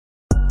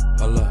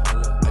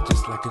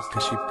like it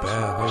cause she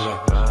bad, hold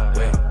up,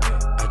 wait.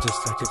 I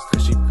just like it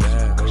cause she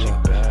bad, hold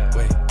up,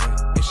 wait.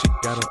 And she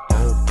got her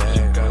own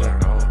bag, hold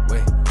up,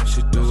 wait.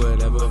 She do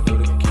whatever for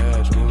the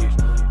cash,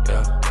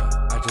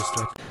 yeah. I just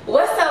like it.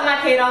 What's up, my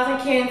K-Dolls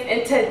and Kins?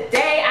 And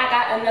today I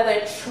got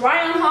another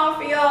try-on haul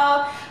for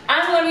y'all.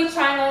 I'm gonna be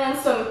trying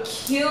on some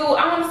cute,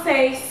 I wanna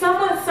say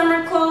somewhat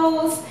summer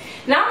clothes.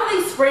 Not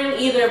really spring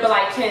either, but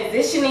like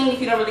transitioning if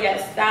you don't really got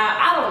a style.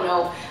 I don't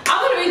know.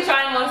 I'm gonna be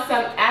trying on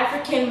some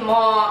African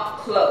Mall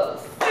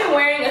clothes. I've been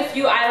wearing a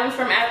few items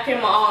from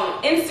African Mall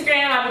on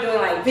Instagram. I've been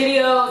doing like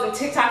videos and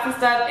TikToks and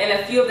stuff, and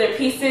a few of their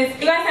pieces.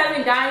 You guys have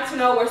been dying to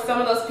know where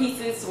some of those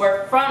pieces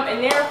were from,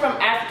 and they're from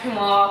African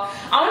Mall.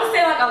 I want to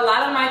say like a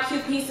lot of my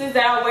cute pieces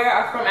that I wear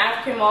are from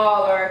African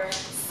Mall or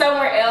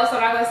somewhere else.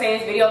 I'm not gonna say in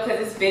this video because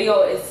this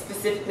video is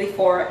specifically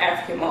for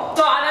African Mall.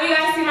 So I know you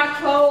guys see my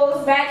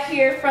clothes back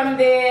here from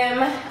them.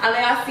 I know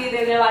y'all see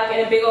them, they're like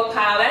in a big old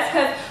pile. That's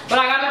because when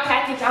I got my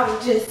package, I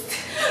was just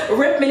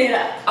ripping it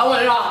up. I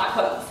wanted all my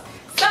clothes.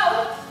 So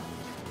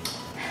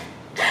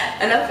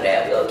enough of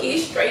that. We'll get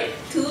straight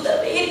to the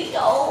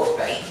video.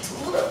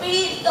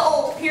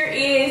 Here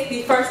is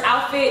the first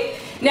outfit.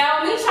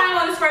 Now, me trying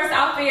on this first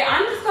outfit,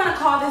 I'm just gonna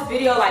call this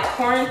video like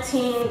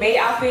quarantine bait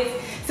outfits.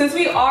 Since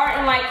we are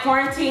in like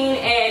quarantine,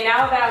 and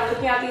now that I'm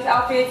looking at these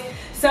outfits,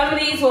 some of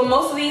these, well,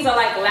 most of these are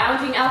like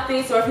lounging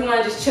outfits, or if you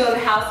want to just chill in the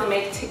house and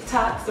make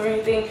TikToks or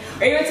anything,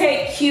 or even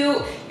take cute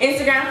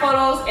Instagram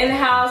photos in the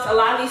house. A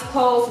lot of these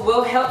clothes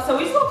will help. So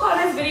we just gonna call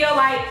this video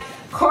like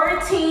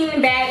quarantine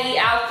baddie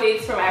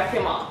outfits from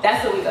African Mall.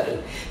 That's what we gonna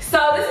do.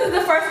 So this is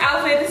the first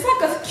outfit. This is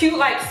like a cute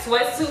like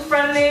sweatsuit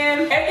from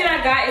them. Everything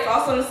I got is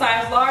also in the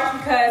size large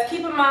because keep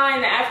in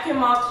mind the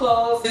African Mall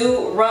clothes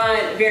do run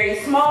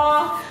very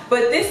small.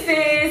 But this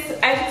is,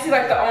 as you can see,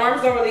 like the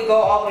arms don't really go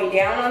all the way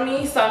down on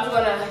me. So I'm just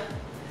gonna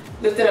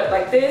lift it up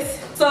like this.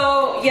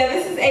 So yeah,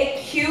 this is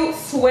a cute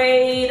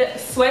suede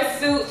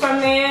sweatsuit from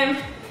them.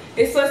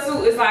 This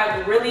sweatsuit is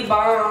like really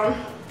bomb.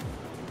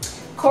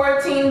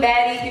 Quarantine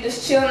baddie, you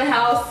just chill in the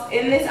house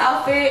in this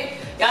outfit.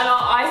 Y'all know,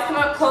 always come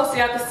up close so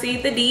y'all can see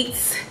the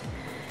deets.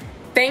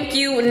 Thank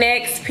you,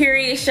 next,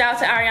 period. Shout out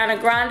to Ariana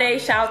Grande.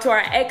 Shout out to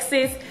our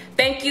exes.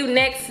 Thank you,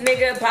 next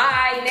nigga.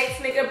 Bye. Next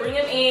nigga, bring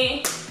him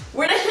in.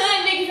 Where the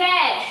hood niggas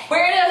at?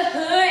 Where the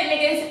hood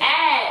niggas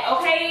at?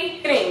 Okay?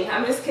 Kidding.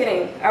 I'm just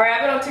kidding. Alright,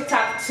 I've been on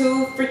TikTok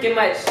too freaking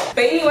much.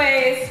 But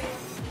anyways,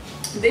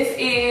 this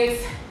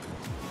is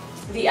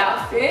the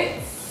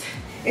outfits.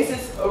 This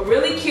is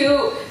really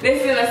cute.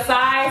 This is in a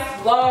size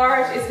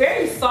large. It's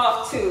very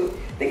soft too.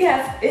 I think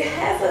it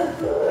has a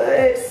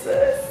hood,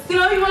 sis. You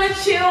know, if you want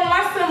to chill and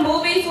watch some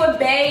movies with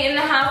Bae in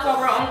the house while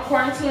we're on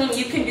quarantine,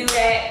 you can do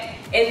that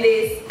in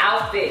this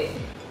outfit.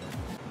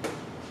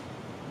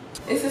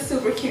 This is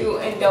super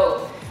cute and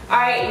dope.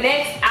 Alright,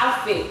 next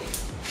outfit.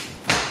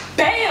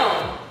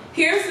 Bam!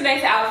 Here's the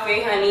next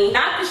outfit, honey.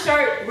 Not the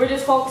shirt, we're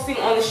just focusing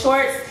on the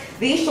shorts.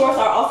 These shorts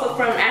are also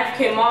from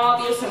African Mall.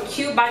 These are some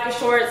cute biker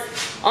shorts.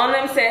 On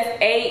them says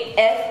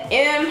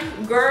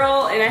AFM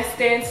girl, and that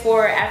stands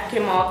for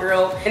African Mall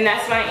girl. And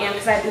that's what I am,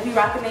 because I do be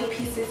rocking their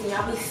pieces, and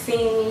y'all be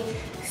seeing me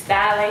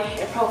styling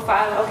and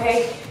profiling,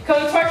 okay?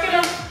 Can we twerk in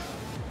them?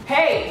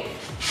 Hey,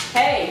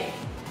 hey,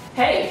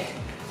 hey,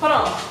 hold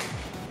on.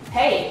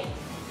 Hey,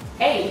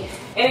 hey,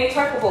 it ain't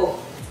twerkable.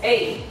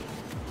 Hey.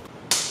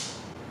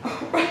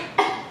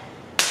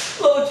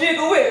 Little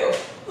jiggle wiggle.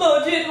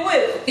 Little jiggle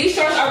wiggle. These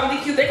shorts are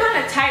really cute. They're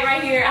kind of tight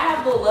right here. I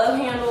have a little love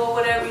handle or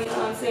whatever, you know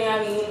what I'm saying? I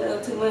mean, a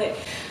little too much.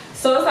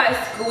 So it's like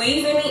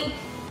squeezing me.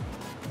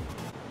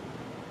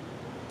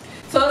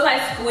 So it's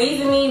like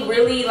squeezing me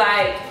really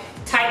like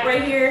tight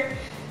right here.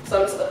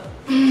 So I'm just gonna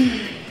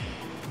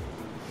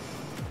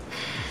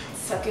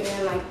suck it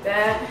in like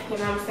that. You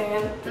know what I'm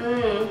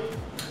saying?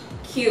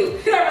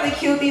 Cute. These are really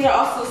cute. These are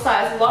also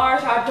size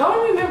large. I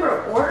don't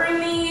remember ordering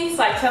these,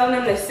 like telling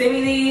them to send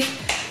me these,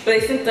 but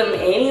they sent them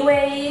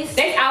anyways.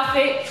 Next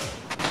outfit.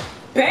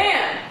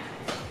 Bam!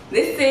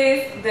 This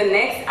is the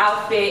next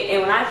outfit,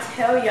 and when I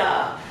tell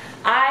y'all,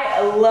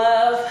 I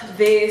love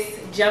this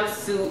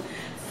jumpsuit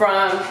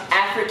from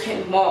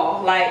African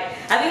Mall. Like,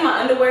 I think my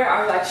underwear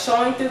are like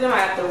showing through them.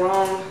 I got the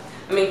wrong,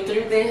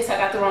 through this, I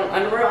got the wrong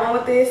underwear on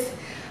with this.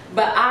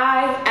 But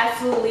I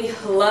absolutely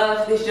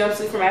love this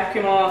jumpsuit from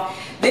African Mall.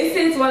 This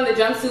is one of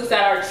the jumpsuits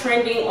that are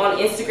trending on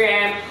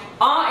Instagram.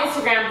 All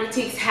Instagram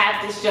boutiques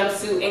have this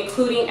jumpsuit,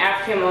 including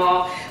African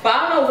Mall. But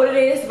I don't know what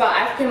it is about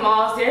African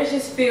Malls. Theirs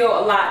just feel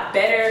a lot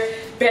better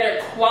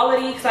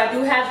quality. Because I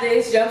do have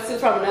this jumpsuit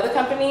from another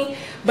company,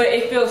 but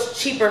it feels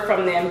cheaper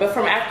from them. But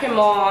from African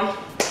Mall,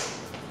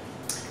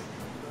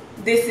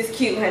 this is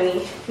cute,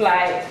 honey.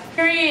 Like,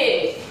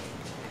 period.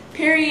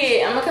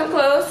 Period. I'm gonna come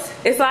close.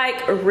 It's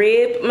like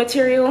rib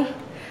material.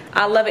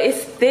 I love it.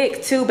 It's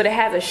thick too, but it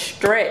has a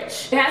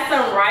stretch. It has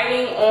some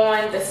writing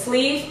on the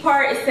sleeve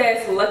part. It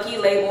says lucky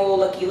label,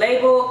 lucky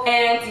label.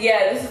 And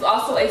yeah, this is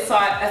also a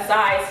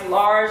size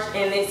large,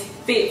 and it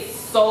fits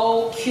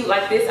so cute.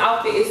 Like, this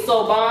outfit is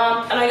so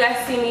bomb. I know you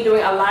guys see me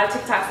doing a lot of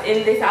TikToks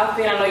in this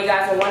outfit. I know you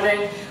guys are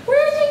wondering,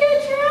 where did you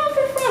get your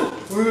outfit from?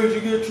 Where did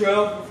you get your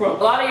outfit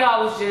from? A lot of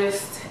y'all was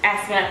just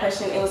asked me that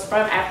question. It was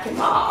from African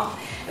Mom.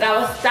 And I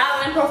was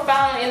styling and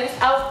profiling in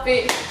this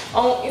outfit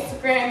on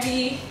Instagram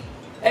B.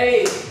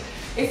 Hey,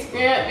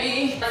 Instagram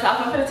B. So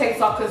I'm gonna take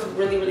this off because it's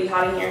really, really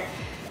hot in here. I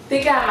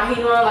think I have my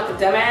heater on like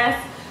a dumbass.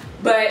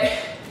 But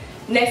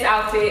next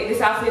outfit,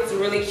 this outfit's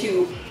really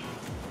cute.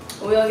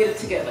 We'll get it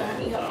together,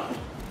 honey. Hold on.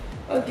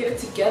 I'll get it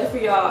together for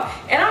y'all.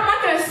 And I'm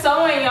not gonna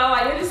sew in, y'all.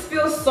 Like, it just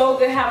feels so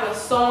good having a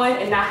sewing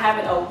and not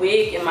having a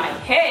wig in my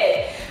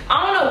head.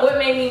 I don't know what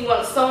made me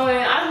want to sew in.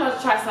 I just want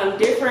to try something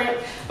different.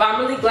 But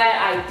I'm really glad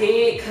I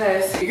did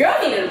because your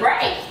girl needed a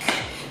break.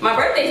 My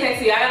birthday's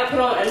next week. I gotta put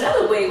on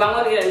another wig, but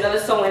I'm gonna get another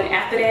sewing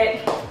after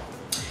that.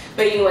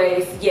 But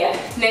anyways, yeah,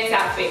 next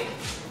outfit.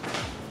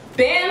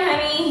 Bam,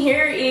 honey,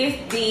 here is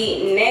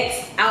the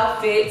next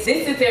outfit.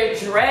 This is their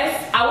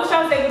dress. I wish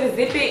I was able to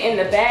zip it in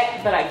the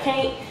back, but I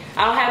can't.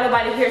 I don't have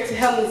nobody here to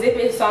help me zip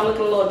it, so I'm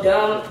looking a little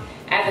dumb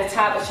at the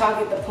top, but y'all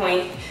get the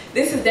point.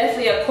 This is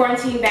definitely a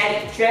quarantine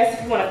baddie dress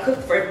if you want to cook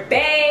for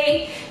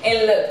bae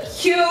and look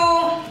cute.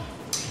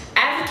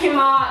 African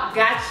Mom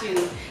got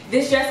you.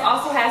 This dress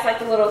also has like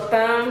the little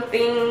thumb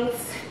things.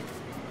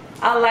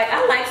 I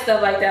like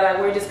stuff like that, like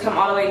where it just come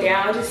all the way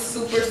down. Just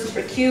super,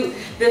 super cute.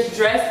 This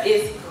dress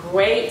is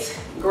great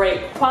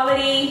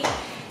quality.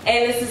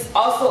 And this is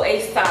also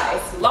a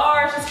size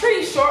large. It's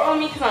pretty short on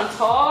me because I'm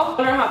tall. I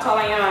wonder how tall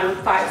I am. I'm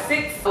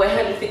 5'6",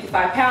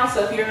 155 pounds.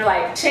 So if you're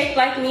like shaped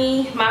like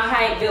me, my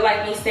height, built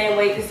like me, same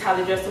weight, this is how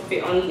the dress will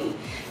fit on you.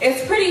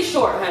 It's pretty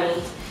short,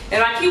 honey.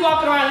 And I keep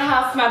walking around the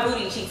house, my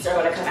booty cheeks are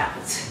gonna come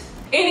out.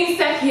 Any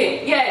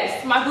second,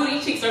 yes, my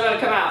booty cheeks are gonna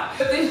come out.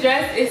 But this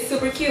dress is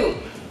super cute.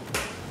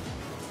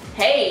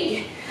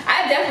 Hey,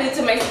 I definitely need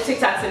to make some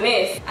TikToks in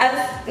this. I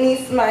just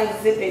need somebody to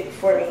zip it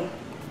for me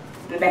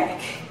in the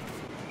back.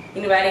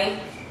 Anybody?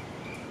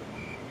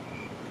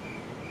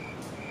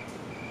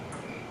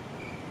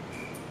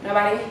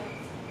 Nobody?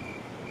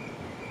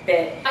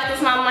 Bet. Like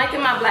this, I'm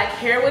liking my black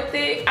hair with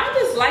it. I'm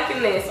just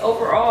liking this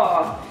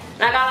overall.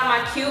 And I got on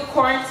my cute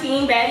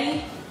quarantine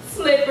baddie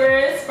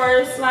slippers,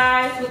 fur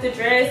slides with the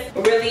dress.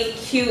 Really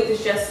cute.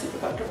 It's just super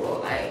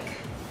comfortable. Like,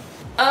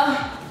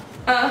 shout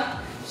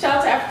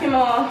out to African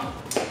Mom.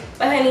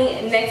 But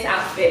honey, next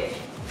outfit.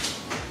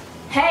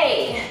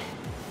 Hey.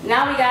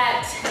 Now we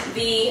got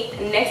the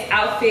next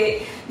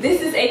outfit.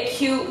 This is a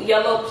cute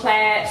yellow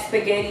plaid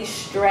spaghetti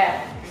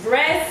strap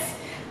dress.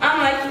 I'm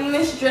liking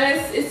this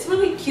dress. It's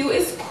really cute.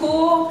 It's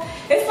cool.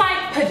 It's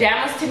like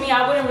pajamas to me.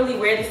 I wouldn't really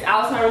wear this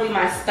out. It's not really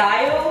my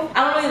style.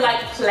 I don't really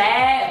like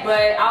plaid, but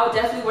I would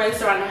definitely wear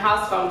this around the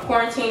house if I'm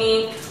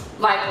quarantining.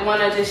 Like,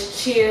 wanna just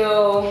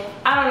chill.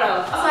 I don't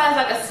know. It also has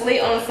like a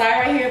slit on the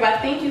side right here, but I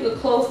think you could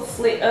close the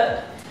slit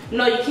up.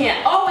 No, you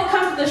can't. Oh, it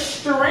comes with a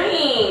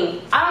string.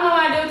 I don't know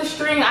what I did with the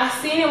string. I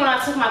seen it when I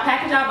took my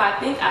package out, but I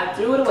think I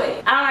threw it away.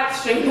 I don't like the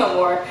string no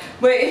more.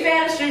 But if it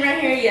had a string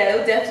right here, yeah, it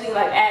would definitely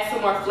like add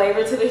some more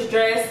flavor to this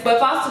dress. But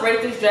if I was to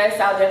rate this dress,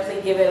 I would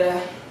definitely give it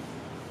a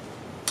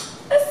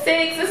 6.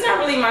 It's not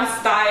really my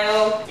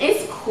style.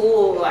 It's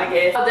cool, I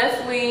guess. I'll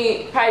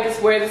definitely probably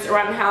just wear this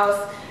around the house.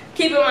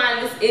 Keep in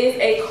mind, this is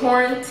a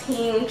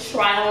quarantine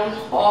try-on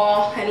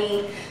haul,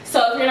 honey. So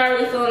if you're not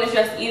really feeling this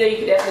dress either, you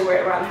could definitely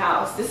wear it around the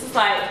house. This is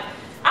like,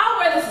 I'll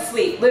wear this to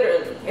sleep,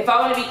 literally. If I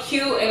want to be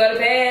cute and go to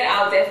bed,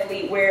 I'll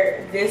definitely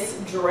wear this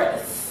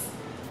dress.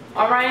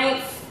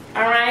 Alright,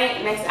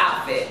 next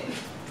outfit.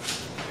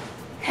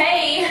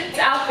 Hey, this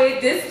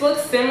outfit, this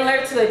looks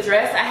similar to the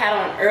dress I had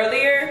on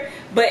earlier,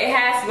 but it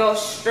has no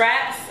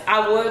straps.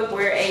 I would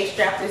wear a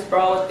strapless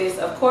bra with this,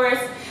 of course,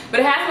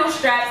 but it has no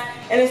straps,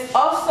 and it's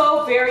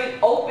also very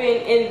open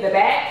in the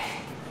back.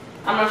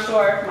 I'm not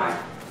sure if my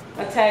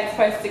tag's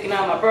probably sticking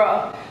out of my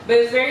bra, but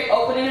it's very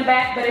open in the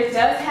back, but it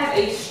does have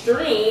a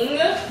string.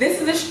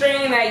 This is a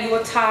string that you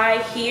will tie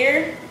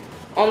here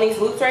on these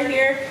loops right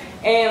here,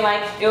 and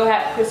like it'll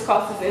have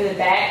crisscrosses in the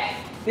back.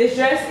 This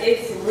dress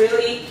is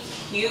really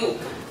cute.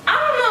 I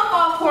don't know if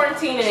I'll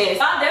quarantine in this.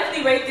 I'll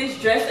definitely rate this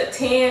dress a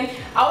 10.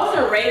 I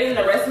wasn't rating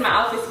the rest of my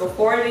outfits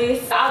before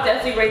this. I'll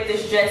definitely rate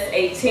this dress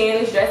a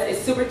 10. This dress is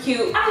super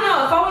cute. I don't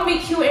know, if I want to be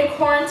cute and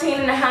quarantine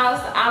in the house,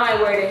 I might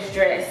wear this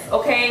dress,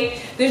 okay?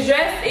 This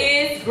dress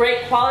is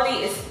great quality.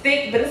 It's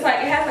thick, but it's like,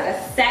 it has like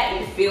a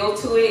satin feel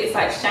to it. It's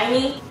like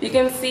shiny. You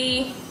can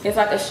see it's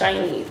like a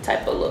shiny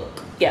type of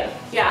look. Yeah,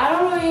 I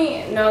don't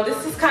really know.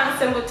 This is kind of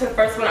similar to the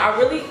first one.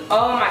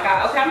 Oh my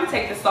God. Okay, I'm gonna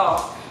take this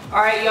off. All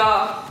right,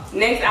 y'all.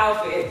 Next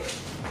outfit.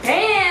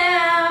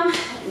 Bam!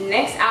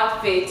 Next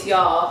outfit,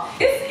 y'all.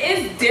 This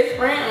is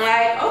different.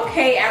 Like,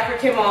 okay,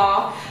 African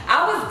Mom.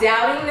 I was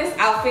doubting this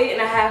outfit,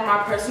 and I have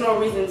my personal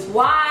reasons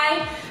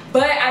why.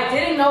 But I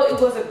didn't know it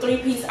was a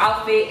 3-piece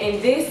outfit, and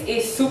this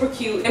is super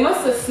cute. It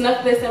must have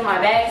snuck this in my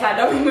bag, so I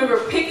don't remember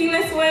picking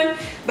this one.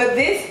 But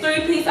this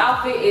 3-piece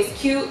outfit is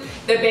cute.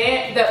 The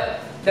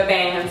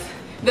pants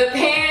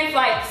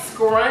like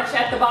scrunch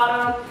at the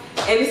bottom,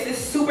 and this is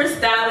super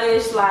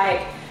stylish.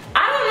 Like,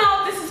 I don't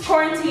know if this is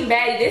quarantine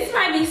baddie. This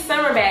might be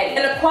summer baddie.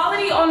 And the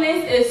quality on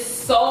this is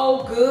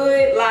so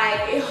good.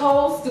 Like, it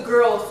holds the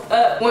girls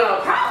up when a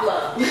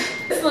problem.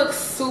 This looks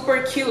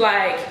super cute.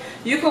 Like,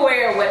 you can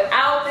wear it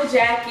without the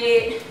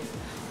jacket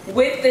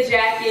with the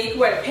jacket. You can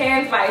wear the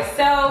pants by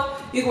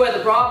itself. You can wear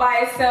the bra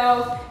by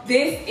itself.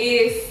 This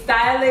is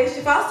stylish.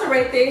 If I was to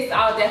rate this,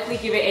 I'll definitely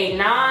give it a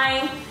 9.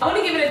 I want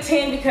to give it a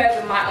 10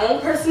 because of my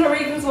own personal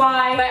reasons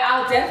why, but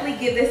I'll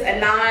definitely give this a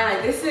 9.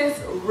 Like, this is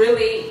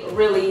really,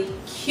 really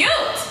cute.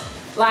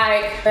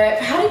 Like, but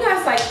how do you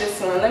guys like this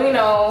one? Let me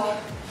know.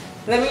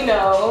 Let me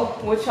know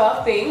what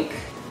y'all think.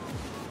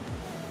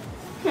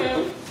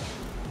 Let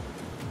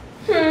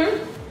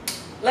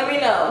me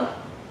know.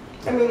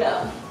 Let me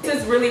know.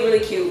 This is really, really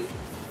cute.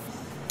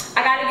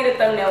 I gotta get a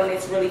thumbnail on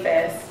this really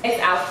fast.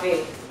 Next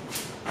outfit.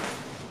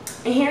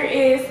 And here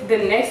is the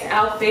next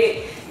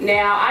outfit.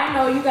 Now, I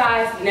know you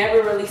guys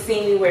never really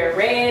seen me wear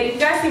red. If you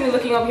guys see me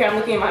looking over here, I'm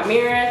looking in my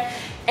mirror.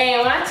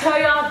 And when I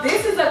tell y'all,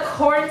 this is a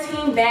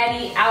quarantine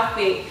baddie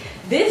outfit.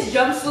 This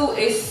jumpsuit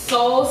is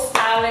so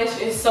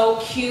stylish, it's so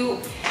cute,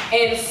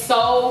 and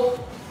so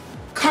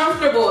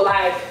comfortable.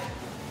 Like,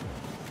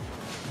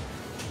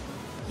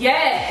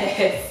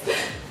 yes.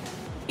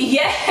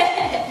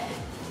 Yes.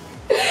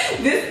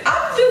 This,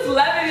 I'm just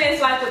loving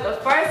this. Like, with the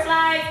first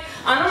slides,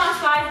 I know my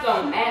slides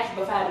don't match,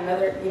 but if I had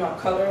another, you know,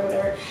 color or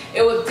whatever,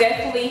 it would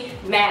definitely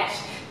match.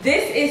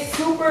 This is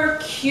super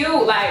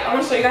cute. Like, I'm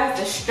gonna show you guys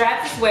the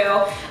straps as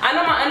well. I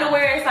know my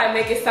underwear is like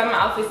making some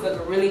outfits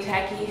look really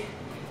tacky,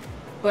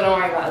 but don't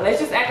worry about it. Let's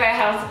just act like I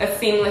have a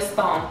seamless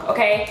thong,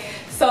 okay?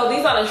 So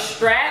these are the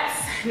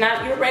straps,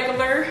 not your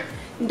regular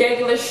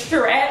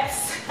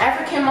straps.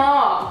 African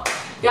mom,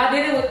 y'all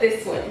did it with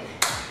this one.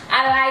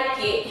 I like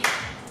it.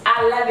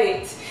 I love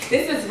it.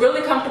 This is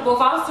really comfortable.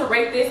 If I was to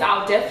rate this,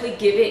 I'll definitely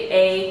give it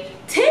a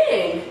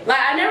 10. Like,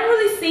 I never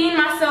really seen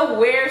myself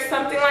wear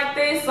something like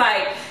this.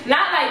 Like,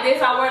 not like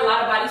this. I wear a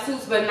lot of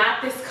bodysuits, but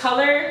not this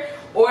color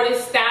or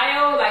this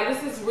style. Like,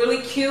 this is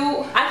really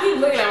cute. I keep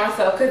looking at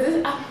myself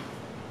because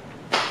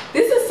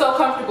this is so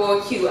comfortable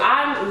and cute.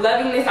 I'm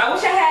loving this. I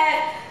wish I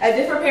had a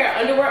different pair of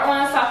underwear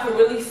on so I could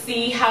really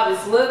see how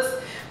this looks.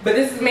 But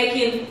this is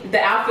making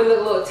the outfit look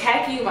a little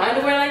tacky with my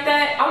underwear like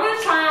that. I'm going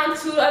to try on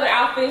 2 other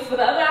outfits. But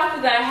the other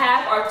outfits that I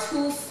have are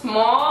too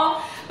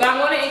small. But I'm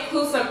going to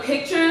include some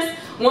pictures.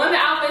 One of the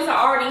outfits I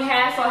already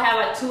have, so I have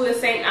like 2 of the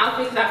same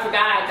outfits. I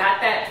forgot I got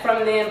that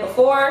from them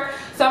before.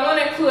 So I'm going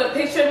to include a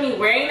picture of me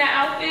wearing that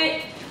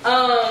outfit.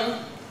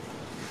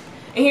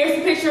 And here's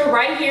the picture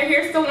right here.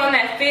 Here's the one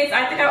that fits.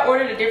 I think I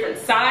ordered a different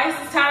size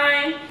this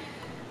time.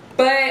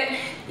 But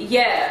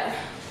yeah.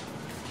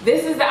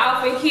 This is the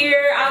outfit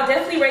here. I'll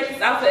definitely rate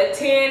this outfit a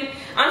 10.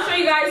 I'm sure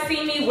you guys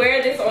see me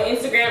wear this on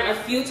Instagram a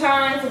few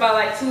times, about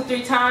like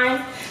 2-3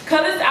 times.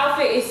 Cause this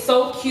outfit is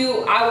so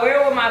cute. I wear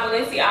it with my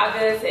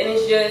Balenciagas and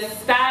it's just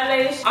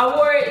stylish. I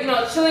wore it, you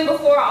know, chilling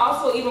before. I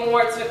also even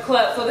wore it to the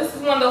club. So this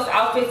is one of those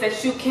outfits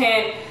that you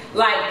can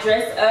like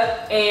dress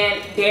up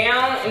and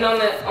down. And on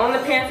the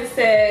pants it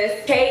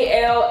says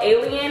KL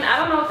Alien. I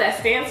don't know what that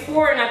stands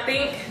for, and I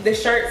think the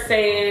shirt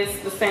says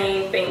the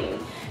same thing.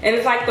 And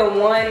it's like the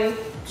one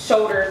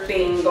shoulder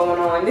thing going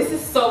on. This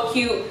is so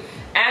cute.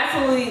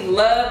 Absolutely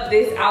love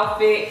this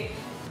outfit.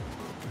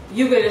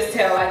 You could just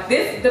tell, like,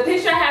 this, the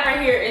picture I have right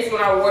here is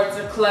when I wore it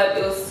to the club.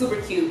 It was super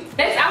cute.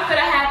 Next outfit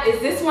I have is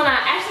this one. I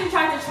actually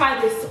tried to try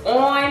this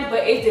on,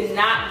 but it did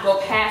not go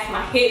past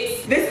my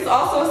hips. This is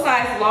also a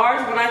size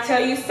large. When I tell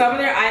you some of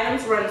their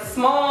items run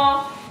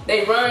small,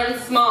 they run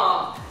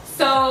small.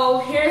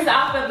 So here's the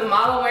outfit of the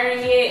model wearing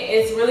it.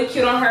 It's really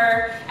cute on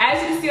her.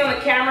 As you can see on the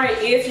camera,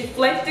 it is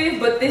reflective,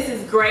 but this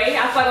is gray.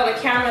 I thought on the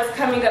camera it's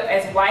coming up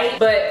as white,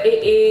 but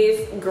it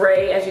is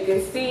gray, as you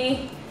can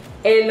see.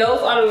 And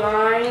those are the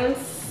lines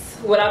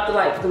without the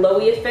like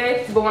glowy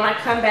effect. But when I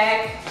come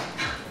back,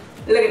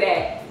 look at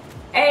that.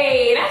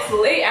 Hey, that's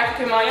lit,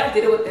 African mom. Y'all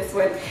did it with this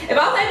one. If I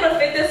was able to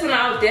fit this one,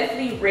 I would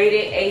definitely rate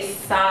it a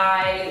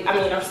size. I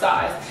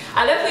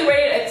definitely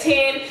rate it a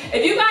 10.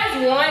 If you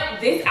guys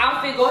want this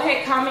outfit, go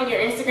ahead, comment your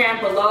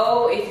Instagram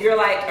below if you're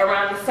like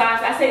around this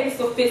size. I say this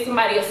will fit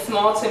somebody a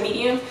small to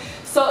medium.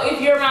 So if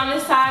you're around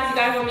this size, you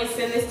guys want me to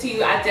send this to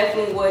you, I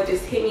definitely would.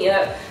 Just hit me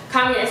up,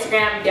 comment your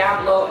Instagram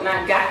down below, and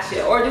I got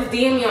you. Or just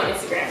DM me on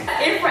Instagram.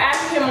 It for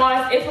African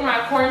moms, it for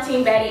my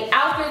quarantine baddie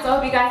outfits. I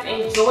hope you guys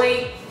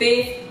enjoyed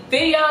this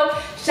video.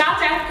 Shout out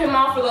to African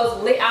Mom for those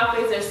lit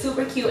outfits. They're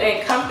super cute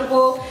and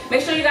comfortable.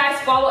 Make sure you guys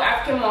follow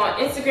African Mom on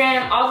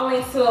Instagram. All the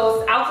links to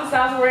those outfits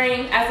I was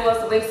wearing, as well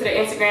as the links to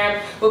their Instagram,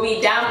 will be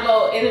down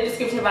below in the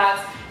description box.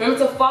 Remember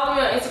to follow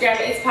me on Instagram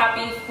at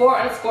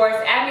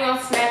itspoppy4_. Add me on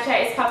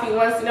Snapchat,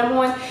 itspoppy1 is the number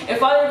 1. And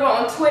follow me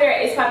on Twitter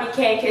at itspoppyk,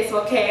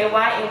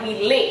 and we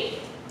lit.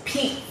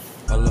 Peace.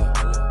 I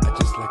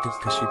just like it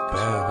 'cause she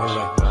bad.